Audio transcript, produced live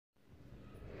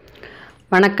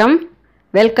வணக்கம்,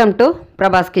 welcome to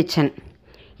Prabhas kitchen.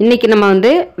 இன்றைக்கி நம்ம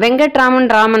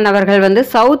வெங்கட்ராமன் அவர்கள்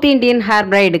சவுத் இண்டியன் ஹேர்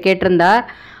பிரைடு கேட்டிருந்தார்.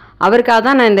 அவருக்காக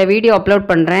தான் நான் இந்த வீடியோ அப்லோட்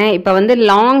பண்ணுறேன். இப்போ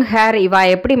லாங் ஹேர் இவா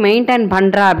எப்படி மெயின்டைன்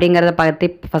பண்ணுறா அப்படிங்கிறத பற்றி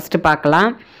ஃபஸ்ட்டு பார்க்கலாம்.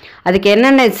 அதுக்கு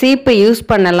என்னென்ன சீப்பு யூஸ்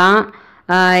பண்ணலாம்,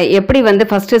 எப்படி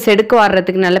ஃபஸ்ட்டு செடுக்கு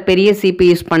வர்றதுக்கு நல்ல பெரிய சீப்பு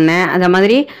யூஸ் பண்ணேன், அந்த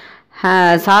மாதிரி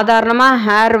சாதாரணமாக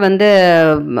ஹேர்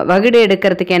வகுடு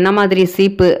எடுக்கிறதுக்கு என்ன மாதிரி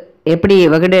சீப்பு, எப்படி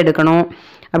வகுடு எடுக்கணும்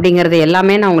அப்படிங்கிறது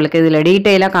எல்லாமே நான் உங்களுக்கு இதில்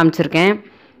டீட்டெயிலாக காமிச்சிருக்கேன்.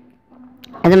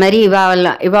 அது மாதிரி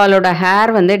இவாளோட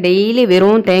ஹேர் டெய்லி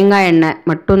வெறும் தேங்காய் எண்ணெய்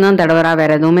மட்டும்தான் தடவரா,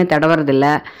 வேறு எதுவுமே தடவுறதில்ல.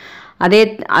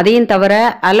 அதையும் தவிர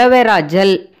அலோவேரா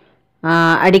ஜெல்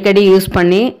அடிக்கடி யூஸ்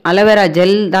பண்ணி அலோவேரா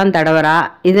ஜெல் தான் தடவரா.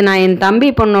 இது நான் என்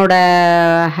தம்பி பொண்ணோட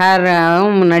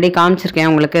ஹேரும் முன்னாடி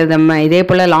காமிச்சிருக்கேன் உங்களுக்கு. இதே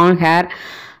போல் லாங் ஹேர்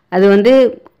அது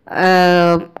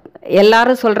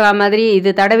எல்லாரும் சொல்கிற மாதிரி இது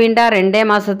தடவிண்டா 2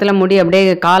 மாதத்தில் முடி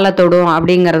அப்படியே காலை தொடும்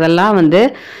அப்படிங்கிறதெல்லாம்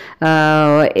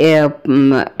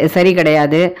சரி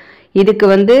கிடையாது.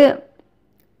 இதுக்கு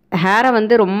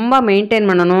ஹேரை ரொம்ப மெயின்டைன்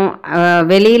பண்ணணும்.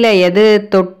 வெளியில் எது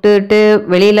தொட்டுட்டு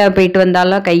வெளியில் போயிட்டு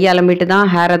வந்தாலும் கையை அலம்பிட்டு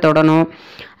தான் ஹேரை தொடணும்.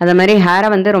 அது மாதிரி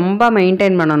ஹேரை ரொம்ப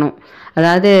மெயின்டைன் பண்ணணும்.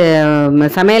 அதாவது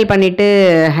சமையல் பண்ணிவிட்டு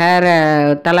ஹேரை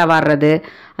தலை வாடுறது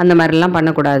அந்த மாதிரிலாம்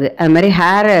பண்ணக்கூடாது. அது மாதிரி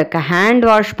ஹேரை ஹேண்ட்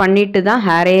வாஷ் பண்ணிவிட்டு தான்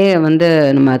ஹேரே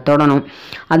நம்ம தொடணும்.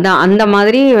 அதான் அந்த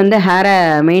மாதிரி ஹேரை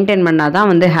மெயின்டைன் பண்ணால்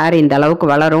தான் ஹேர் இந்த அளவுக்கு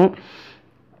வளரும்.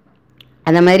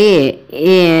 அந்த மாதிரி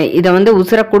இதை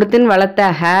உசுரை கொடுத்துன்னு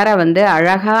வளர்த்த ஹேரை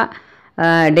அழகாக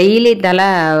டெய்லி தலை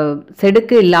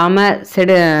செடுக்கு இல்லாமல்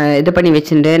இது பண்ணி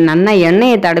வச்சுட்டு நல்லா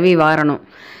எண்ணெயை தடவி வாரணும்.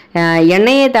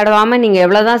 எண்ணெயை தடவாமல் நீங்கள்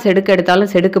எவ்வளோ தான் செடுக்கு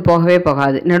எடுத்தாலும் செடுக்கு போகவே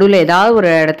போகாது. நடுவில் ஏதாவது ஒரு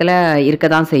இடத்துல இருக்க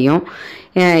தான் செய்யும்.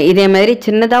 இதே மாதிரி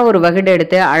சின்னதாக ஒரு வகுடு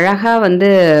எடுத்து அழகாக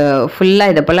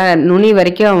ஃபுல்லாக இதை போல் நுனி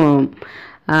வரைக்கும்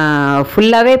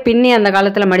ஃபுல்லாகவே பின்னி அந்த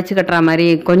காலத்தில் மடித்து கட்டுற மாதிரி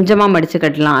கொஞ்சமாக மடித்து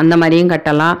கட்டலாம். அந்த மாதிரியும்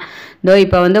கட்டலாம்.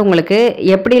 இப்போ உங்களுக்கு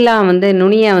எப்படிலாம்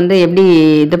நுனியை எப்படி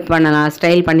இது பண்ணலாம்,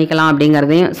 ஸ்டைல் பண்ணிக்கலாம்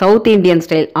அப்படிங்கிறதையும் சவுத் இண்டியன்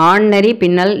ஸ்டைல் ஆர்டினரி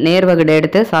பின்னல் நேர்வகுடு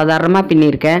எடுத்து சாதாரணமாக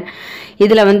பின்னியிருக்கேன்.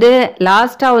 இதில்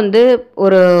லாஸ்ட்டாக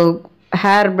ஒரு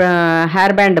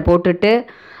ஹேர் பேண்டை போட்டுட்டு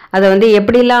அதை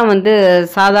எப்படிலாம்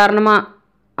சாதாரணமாக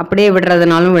அப்படியே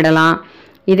விடுறதுனாலும் விடலாம்.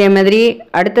 இதே மாதிரி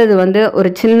அடுத்தது ஒரு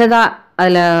சின்னதாக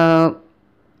அதில்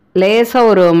லேசாக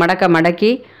ஒரு மடக்கி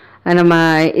நம்ம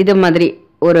இது மாதிரி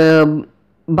ஒரு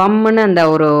பம்முன்னு அந்த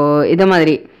ஒரு இது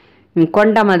மாதிரி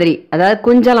கொண்ட மாதிரி, அதாவது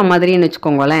குஞ்சலம் மாதிரின்னு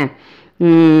வச்சுக்கோங்களேன்.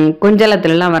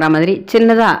 குஞ்சலத்துலலாம் வர மாதிரி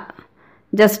சின்னதாக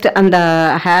ஜஸ்ட் அந்த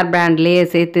ஹேர் பேண்ட்லேயே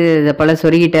சேர்த்து இதை போல்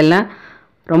சொருகிட்டெல்லாம்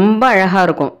ரொம்ப அழகாக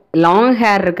இருக்கும். லாங்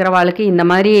ஹேர் இருக்கிறவாளுக்கு இந்த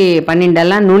மாதிரி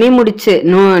பண்ணிட்டெல்லாம் நுனி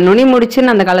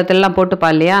முடிச்சுன்னு அந்த காலத்துலலாம் போட்டுப்பா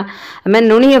இல்லையா, அதுமாதிரி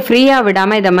நுனியை ஃப்ரீயாக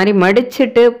விடாமல் இதை மாதிரி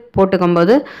மடிச்சுட்டு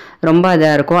போட்டுக்கும்போது ரொம்ப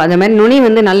இதாக இருக்கும். அது மாதிரி நுனி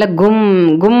நல்ல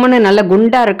கும்முன்னு நல்ல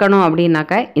குண்டாக இருக்கணும்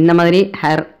அப்படின்னாக்கா இந்த மாதிரி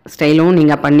ஹேர் ஸ்டைலும்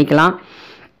நீங்கள் பண்ணிக்கலாம்.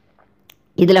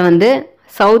 இதில்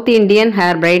சவுத் இண்டியன்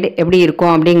ஹேர் பிரைடு எப்படி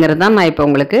இருக்கும் அப்படிங்கிறது தான் நான் இப்போ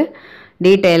உங்களுக்கு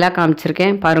டீட்டெயிலாக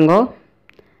காமிச்சிருக்கேன். பாருங்கோ,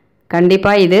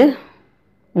 கண்டிப்பாக இது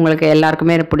உங்களுக்கு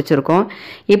எல்லாருக்குமே பிடிச்சிருக்கும்.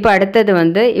 இப்போ அடுத்தது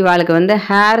இவாளுக்கு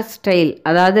ஹேர் ஸ்டைல்,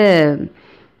 அதாவது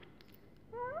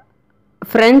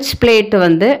ஃப்ரெஞ்ச் பிளேட்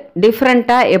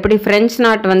டிஃப்ரெண்ட்டாக எப்படி ஃப்ரெஞ்ச்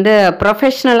நாட்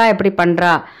ப்ரொஃபஷ்னலாக எப்படி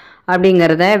பண்ணுறா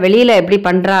அப்படிங்கிறத, வெளியில் எப்படி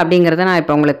பண்ணுறா அப்படிங்கிறத நான்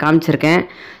இப்போ உங்களுக்கு காமிச்சிருக்கேன்.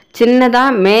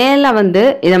 சின்னதாக மேலே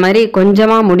இதை மாதிரி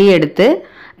கொஞ்சமாக முடி எடுத்து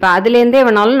இப்போ அதுலேருந்தே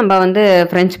வேணாலும் நம்ம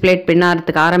ஃப்ரெஞ்ச் பிளேட்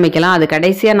பின்னாரத்துக்கு ஆரம்பிக்கலாம். அது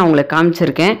கடைசியாக நான் உங்களுக்கு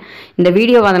காமிச்சிருக்கேன். இந்த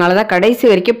வீடியோ அதனால தான் கடைசி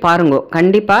வரைக்கும் பாருங்கோ,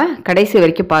 கண்டிப்பாக கடைசி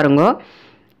வரைக்கும் பாருங்கோ.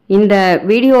 இந்த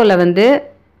வீடியோவில்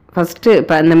ஃபஸ்ட்டு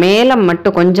இப்போ அந்த மேலே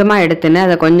மட்டும் கொஞ்சமாக எடுத்துன்னு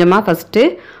அதை கொஞ்சமாக ஃபஸ்ட்டு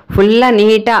ஃபுல்லாக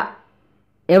நீட்டாக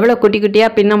எவ்வளோ குட்டி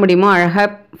குட்டியாக பின்ன முடியுமோ அழகாக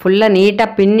ஃபுல்லாக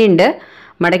நீட்டாக பின்னிண்டு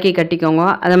மடக்கி கட்டிக்கோங்க.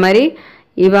 அது மாதிரி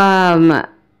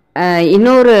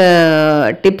இன்னொரு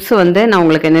டிப்ஸ் நான்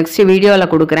உங்களுக்கு நெக்ஸ்ட்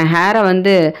வீடியோவில் கொடுக்குறேன். ஹேரை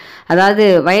அதாவது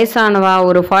வயசானவா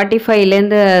ஒரு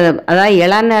 45லேருந்து, அதாவது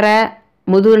இளநரை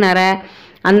முதுநரை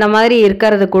அந்த மாதிரி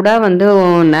இருக்கிறது கூட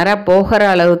நிறை போகிற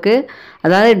அளவுக்கு,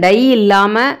 அதாவது டை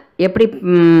இல்லாமல் எப்படி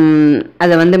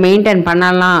அதை மெயின்டைன்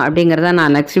பண்ணலாம் அப்படிங்கிறத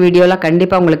நான் நெக்ஸ்ட் வீடியோவில்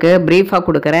கண்டிப்பாக உங்களுக்கு ப்ரீஃபாக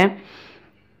கொடுக்குறேன்.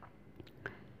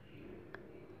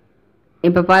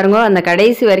 இப்போ பாருங்க, அந்த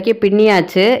கடைசி வரைக்கும்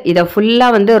பின்னியாச்சு. இதை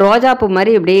ஃபுல்லாக ரோஜாப்பூ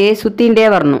மாதிரி இப்படியே சுற்றிகிட்டே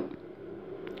வரணும்.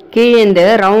 கீழேந்து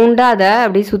ரவுண்டாக அதை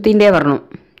அப்படி சுற்றிகிட்டே வரணும்.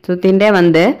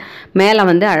 சுற்றிகிட்டே மேலே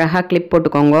அழகாக கிளிப்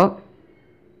போட்டுக்கோங்க.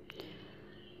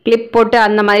 கிளிப் போட்டு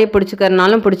அந்த மாதிரி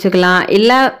பிடிச்சிக்கிறனாலும் பிடிச்சிக்கலாம்,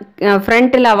 இல்லை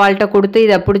ஃப்ரண்ட்டில் அவள்கிட்ட கொடுத்து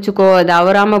இதை பிடிச்சிக்கோ, இதை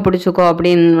அவராமல் பிடிச்சிக்கோ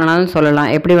அப்படின்னு வேணாலும்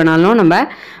சொல்லலாம். எப்படி வேணாலும் நம்ம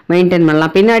மெயின்டைன்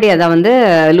பண்ணலாம். பின்னாடி அதை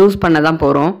லூஸ் பண்ண தான்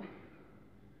போகிறோம்.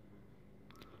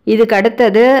 இதுக்கு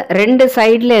அடுத்தது 2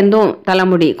 சைட்லேருந்தும்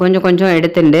தலைமுடி கொஞ்சம் கொஞ்சம்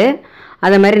எடுத்துட்டு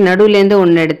அது மாதிரி நடுவுலேருந்து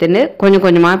ஒன்று எடுத்துன்னு கொஞ்சம்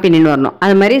கொஞ்சமாக பின்னின்னு வரணும்.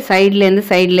 அது மாதிரி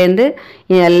சைட்லேருந்து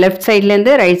லெஃப்ட்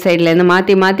சைட்லேருந்து ரைட் சைட்லேருந்து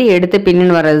மாற்றி மாற்றி எடுத்து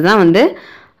பின்னின்னு வர்றது தான் வந்து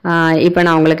இப்போ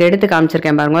நான் உங்களுக்கு எடுத்து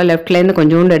காமிச்சிருக்கேன் பாருங்கள். லெஃப்ட்லேருந்து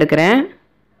கொஞ்சோண்டு எடுக்கிறேன்.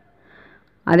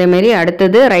 அதேமாரி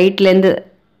அடுத்தது ரைட்லேருந்து,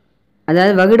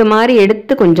 அதாவது வகுடு மாதிரி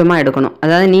எடுத்து கொஞ்சமாக எடுக்கணும்.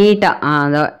 அதாவது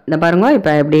நீட்டாக இந்த பாருங்க,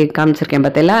 இப்போ எப்படி காமிச்சிருக்கேன்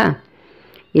பார்த்தீங்களா?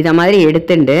 இதை மாதிரி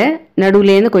எடுத்துட்டு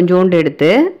நடுவுலேருந்து கொஞ்சோண்டு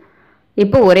எடுத்து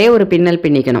இப்போ ஒரே ஒரு பின்னல்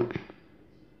பின்னிக்கணும்.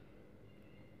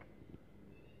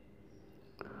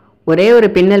 ஒரே ஒரு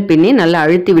பின்னல் பின்னி நல்லா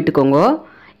அழுத்தி விட்டுக்கோங்க.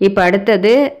 இப்போ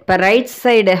அடுத்தது, இப்போ ரைட்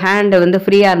சைடு ஹேண்டு வந்து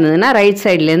ஃப்ரீயாக இருந்ததுன்னா ரைட்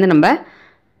சைட்லேருந்து நம்ம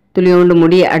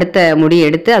துளியோண்டு அடுத்த முடி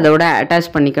எடுத்து அதோட அட்டாச்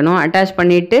பண்ணிக்கணும். அட்டாச்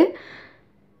பண்ணிவிட்டு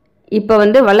இப்போ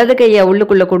வந்து வலது கையை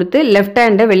உள்ளுக்குள்ளே கொடுத்து லெஃப்ட்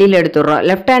ஹேண்டை வெளியில் எடுத்துடுறோம்.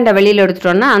 லெஃப்ட் ஹேண்டை வெளியில்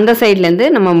எடுத்துட்டோன்னா அந்த சைட்லேருந்து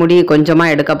நம்ம முடி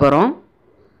கொஞ்சமாக எடுக்க போகிறோம்.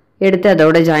 எடுத்து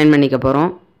அதோட ஜாயின் பண்ணிக்க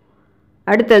போகிறோம்.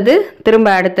 அடுத்தது திரும்ப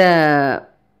அடுத்த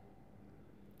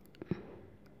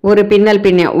ஒரு பின்னல்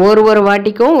ஒரு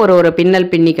வாட்டிக்கும் ஒரு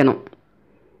பின்னல் பின்னிக்கணும்.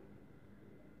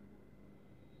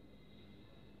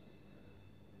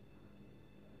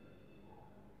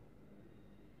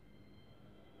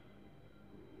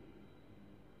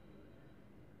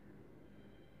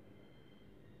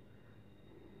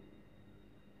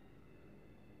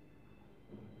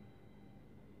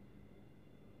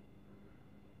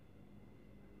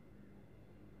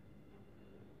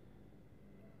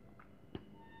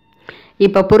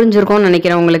 இப்போ புரிஞ்சிருக்கும்னு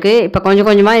நினைக்கிறேன் உங்களுக்கு. இப்போ கொஞ்சம்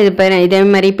கொஞ்சமாக இதே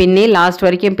மாதிரி பின்னி லாஸ்ட்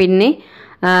வரைக்கும் பின்னி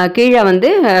கீழே வந்து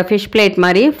ஃபிஷ் பிளேட்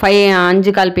மாதிரி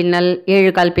 5 கால் பின்னல்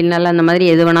 7 கால் பின்னல் அந்த மாதிரி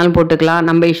எது வேணாலும் போட்டுக்கலாம்.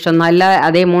 நம்ம இஷ்டம் தான். இல்லை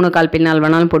அதே 3 கால் பின்னல்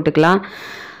வேணாலும் போட்டுக்கலாம்.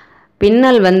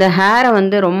 பின்னல் வந்து ஹேரை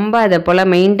வந்து ரொம்ப இதை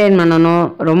போல் மெயின்டைன் பண்ணணும்.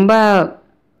 ரொம்ப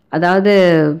அதாவது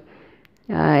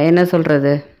என்ன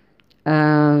சொல்கிறது,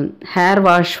 ஹேர்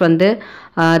வாஷ் வந்து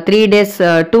 3 days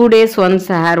 2 days once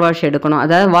hair wash எடுக்கணும்.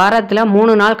 அதாவது வாரத்தில்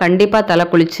 3 நாள் கண்டிப்பாக தலை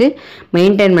குளித்து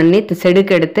மெயின்டைன் பண்ணி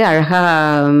செடுக்கு எடுத்து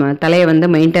அழகாக தலையை வந்து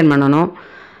மெயின்டைன் பண்ணணும்.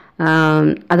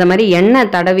 அதை மாதிரி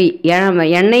எண்ணெய் தடவி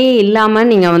எண்ணெயே இல்லாமல்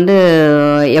நீங்கள் வந்து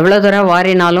எவ்வளோ தூரம்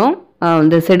வாரினாலும்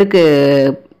வந்து செடுக்கு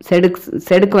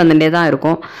வந்துட்டே தான்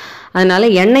இருக்கும்.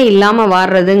 அதனால் எண்ணெய் இல்லாமல்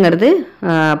வாடுறதுங்கிறது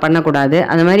பண்ணக்கூடாது.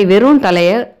 அது மாதிரி வெறும்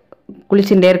தலையை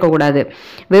குளிச்சுட்டே இருக்கக்கூடாது.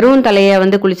 வெறும் தலையை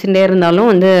வந்து குளிச்சுட்டே இருந்தாலும்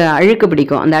வந்து அழுக்கு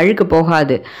பிடிக்கும். அந்த அழுக்கு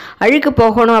போகாது. அழுக்கு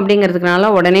போகணும் அப்படிங்கிறதுக்குனால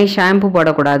உடனே ஷாம்பு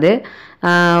போடக்கூடாது.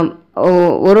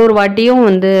 ஒரு வாட்டியும்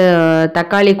வந்து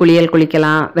தக்காளி குளியல்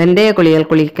குளிக்கலாம், வெந்தய குளியல்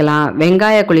குளிக்கலாம்,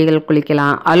 வெங்காய குளியல்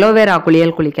குளிக்கலாம், அலோவேரா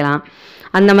குளியல் குளிக்கலாம்.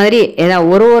 அந்த மாதிரி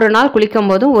ஏதாவது ஒரு நாள்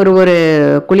குளிக்கும் போதும் ஒரு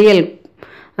குளியல்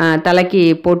தலைக்கு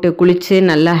போட்டு குளித்து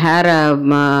நல்லா ஹேரை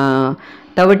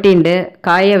தவிட்டிண்டு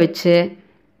காய வச்சு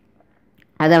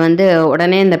அதை வந்து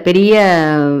உடனே இந்த பெரிய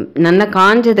நல்லா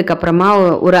காஞ்சதுக்கப்புறமா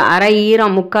ஒரு அரை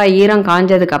ஈரம் 3/4 ஈரம்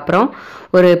காஞ்சதுக்கப்புறம்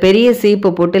ஒரு பெரிய சீப்பு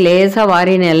போட்டு லேசாக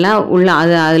வாரினெல்லாம்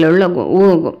அதில் உள்ள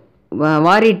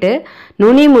வாரிட்டு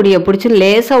நுனி முடியை பிடிச்சி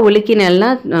லேசாக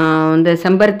உலுக்கினெல்லாம் இந்த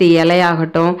செம்பருத்தி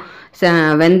இலையாகட்டும்,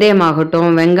 வெந்தயமாகட்டும்,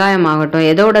 வெங்காயமாகட்டும்,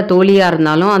 எதோட தோலியாக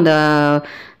இருந்தாலும் அந்த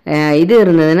இது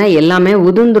இருந்ததுன்னா எல்லாமே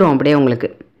உதிர்ந்துடும் அப்படியே உங்களுக்கு.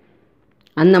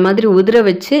 அந்த மாதிரி உதிர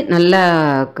வச்சு நல்லா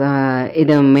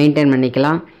இதை மெயின்டைன்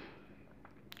பண்ணிக்கலாம்.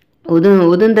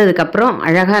 உதிர்ந்ததுக்கப்புறம்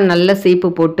அழகாக நல்ல சீப்பு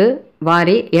போட்டு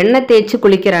வாரி எண்ணெய் தேய்ச்சி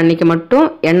குளிக்கிற அன்றைக்கி மட்டும்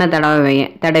எண்ணெய்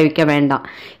தடவிக்க வேண்டாம்.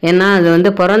 ஏன்னா அது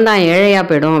வந்து பிறந்தான் ஏழையாக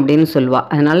போயிடும் அப்படின்னு சொல்லுவாள்.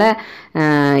 அதனால்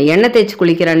எண்ணெய் தேய்ச்சி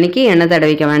குளிக்கிற அன்றைக்கி எண்ணெய்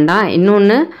தடவிக்க வேண்டாம்.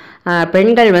 இன்னொன்று,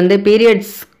 பெண்கள் வந்து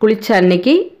பீரியட்ஸ் குளித்த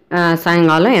அன்றைக்கி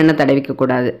சாயங்காலம் எண்ணெய்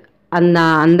தடவிக்கக்கூடாது.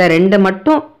 அந்த 2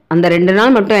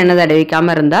 நாள் மட்டும் எண்ணெய்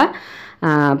தடவிக்காமல் இருந்தால்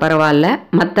பரவாயில்ல.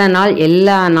 மற்ற நாள்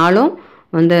எல்லா நாளும்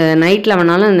வந்து நைட்டில்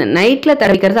வேணாலும் நைட்டில்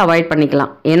தடவிக்கிறது அவாய்ட்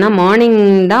பண்ணிக்கலாம். ஏன்னா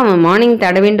மார்னிங்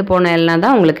தடவிட்டு போன எல்லாம்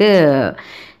தான் உங்களுக்கு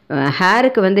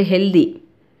ஹேருக்கு வந்து ஹெல்தி.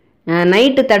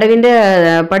 நைட்டு தடவிண்டு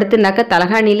படுத்துனாக்கா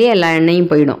தலகாணிலேயே எல்லா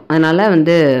எண்ணெயும் போயிடும். அதனால்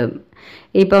வந்து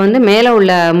இப்போ வந்து மேலே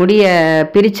உள்ள முடியை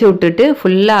பிரித்து விட்டுட்டு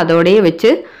ஃபுல்லாக அதோடையே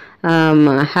வச்சு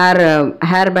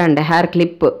ஹேர் பேண்டு, ஹேர்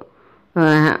கிளிப்பு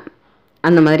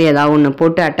அந்த மாதிரி ஏதாவது ஒன்று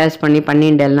போட்டு அட்டாச்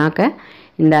பண்ணிட்டேன்னாக்க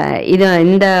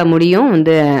இந்த முடியும்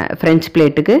வந்து ஃப்ரெஞ்ச்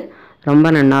பிளேட்டுக்கு ரொம்ப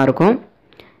நல்லாயிருக்கும்.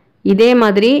 இதே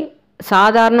மாதிரி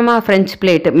சாதாரணமாக ஃப்ரெஞ்ச்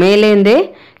பிளேட்டு மேலேருந்தே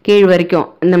கீழ் வரைக்கும்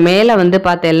இந்த மேலே வந்து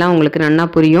பார்த்தெல்லாம் உங்களுக்கு நல்லா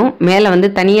புரியும். மேலே வந்து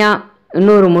தனியாக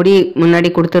இன்னொரு முடி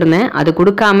முன்னாடி கொடுத்துருந்தேன், அது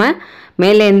கொடுக்காம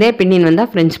மேலேருந்தே பின்னின்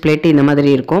வந்தால் ஃப்ரெஞ்ச் பிளேட்டு இந்த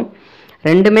மாதிரி இருக்கும்.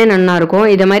 ரெண்டுமே நல்லாயிருக்கும்.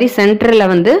 இதை மாதிரி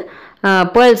சென்டரில் வந்து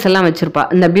பேர்ல்ஸ் எல்லாம் வச்சுருப்பா.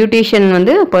 இந்த பியூட்டிஷியன்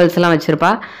வந்து பேர்ல்ஸ் எல்லாம்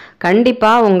வச்சுருப்பா.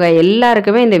 கண்டிப்பாக உங்கள்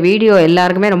எல்லாருக்குமே இந்த வீடியோ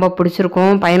எல்லாருக்குமே ரொம்ப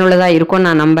பிடிச்சிருக்கும், பயனுள்ளதாக இருக்கும்னு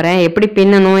நான் நம்புகிறேன். எப்படி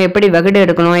பின்னணும், எப்படி வகுடு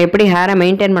எடுக்கணும், எப்படி ஹேரை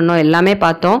மெயின்டைன் பண்ணணும் எல்லாமே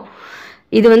பார்த்தோம்.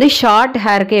 இது வந்து ஷார்ட்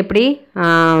ஹேருக்கு எப்படி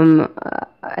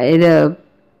இது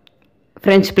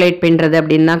ஃப்ரெஞ்ச் பிளேட் பின்னுறது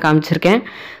அப்படின்னு தான் காமிச்சிருக்கேன்.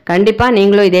 கண்டிப்பாக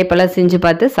நீங்களும் இதே போல் செஞ்சு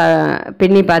பார்த்து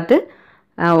பின்னி பார்த்து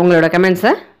உங்களோட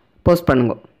கமெண்ட்ஸை போஸ்ட்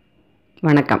பண்ணுங்க.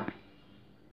 வணக்கம்.